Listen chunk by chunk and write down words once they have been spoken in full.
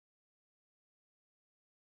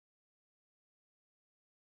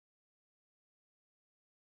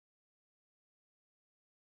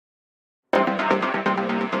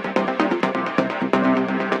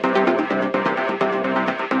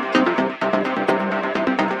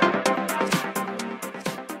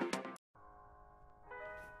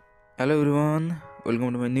Hello everyone,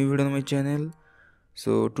 welcome to my new video on my channel.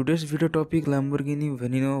 So today's video topic Lamborghini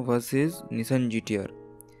Veneno versus Nissan GTR.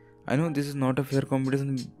 I know this is not a fair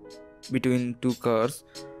competition between two cars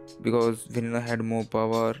because Veneno had more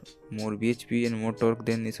power, more bhp and more torque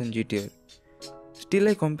than Nissan GTR. Still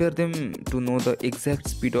I compare them to know the exact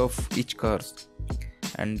speed of each cars,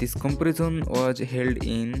 and this comparison was held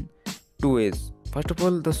in two ways. First of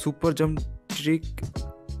all, the super jump trick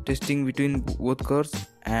testing between both cars,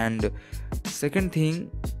 and second thing,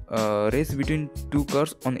 race between two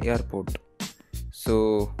cars on airport.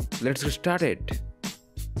 So let's get started.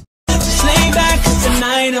 Lay back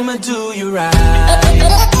tonight, I'ma do you right.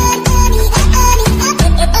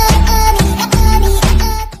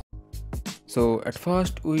 So at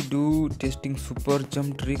first we do testing super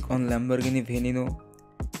jump trick on Lamborghini Veneno.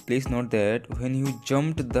 Please note that when you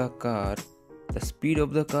jumped the car, the speed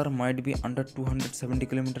of the car might be under 270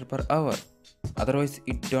 km per hour. Otherwise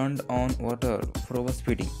it turned on water for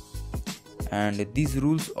overspeeding. And these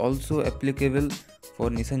rules also applicable for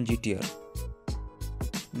Nissan GTR.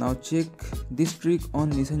 Now check this trick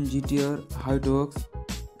on Nissan GTR how it works,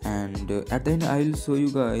 and at the end I will show you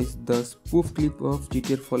guys the spoof clip of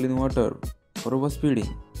GTR fall in water for overspeeding.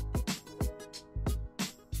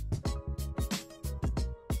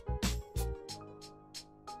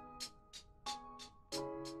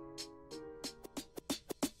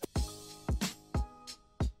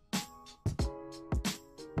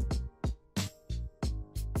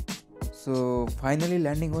 So finally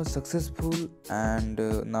landing was successful, and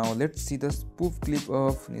now let's see the spoof clip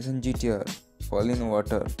of Nissan GTR fall in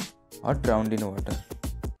water or drowned in water.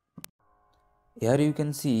 Here you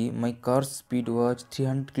can see my car's speed was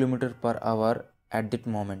 300 km per hour at that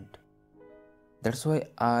moment. That's why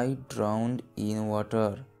I drowned in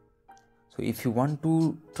water. So if you want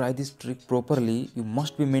to try this trick properly, you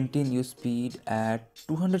must be maintain your speed at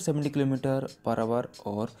 270 km per hour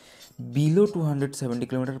or below 270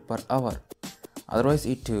 km per hour. Otherwise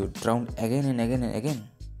it drowned again and again and again.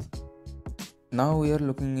 Now we are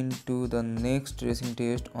looking into the next racing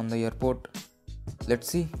test on the airport. Let's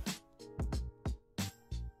see.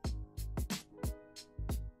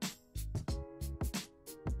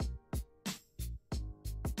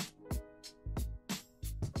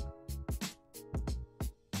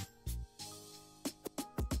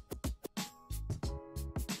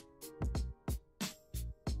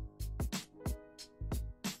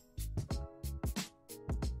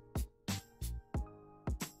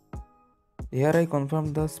 Here I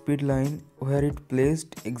confirmed the speed line where it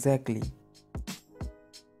placed exactly.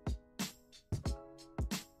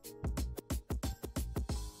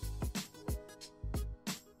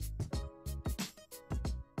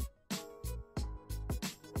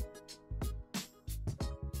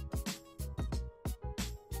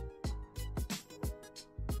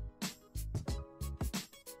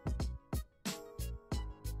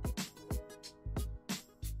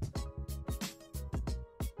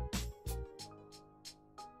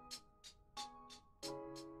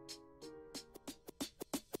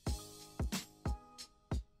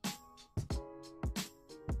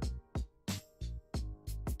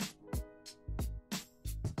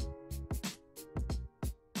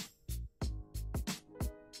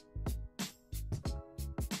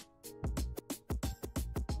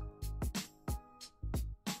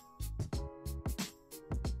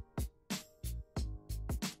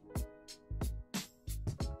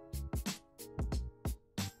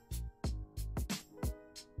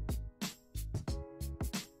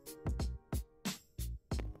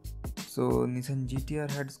 So Nissan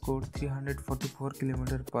GTR had scored 344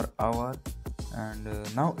 km per hour, and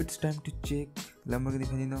now it's time to check Lamborghini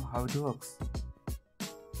Veneno how it works.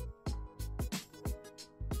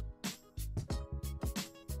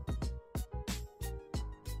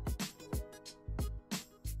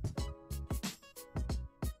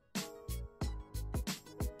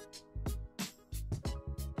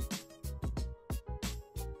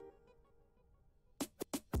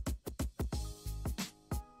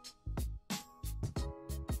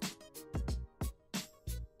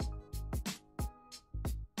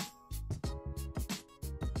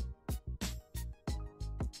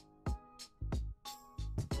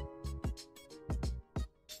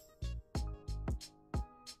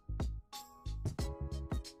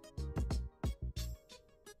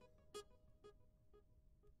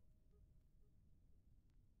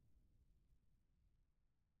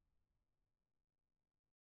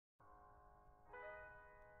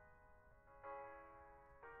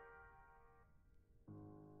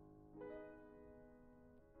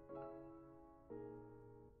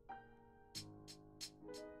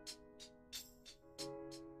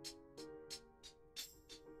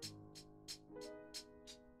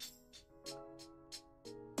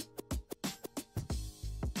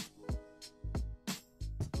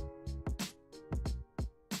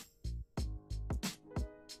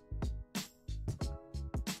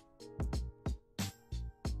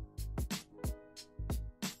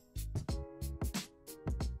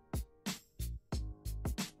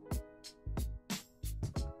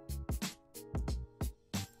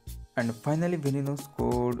 And finally Veneno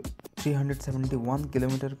scored 371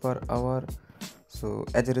 km/h. So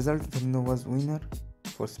as a result, Veneno was winner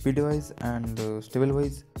for speed wise and stable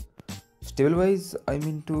wise. Stable wise, I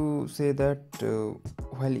mean to say that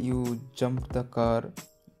while you jump the car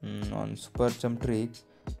on super jump trick,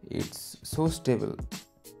 it's so stable.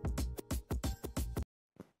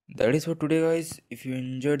 That is for today guys. If you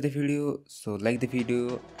enjoyed the video, so like the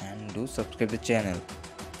video and do subscribe the channel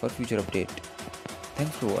for future update.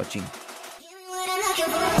 Thanks for watching.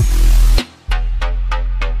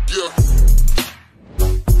 Yeah.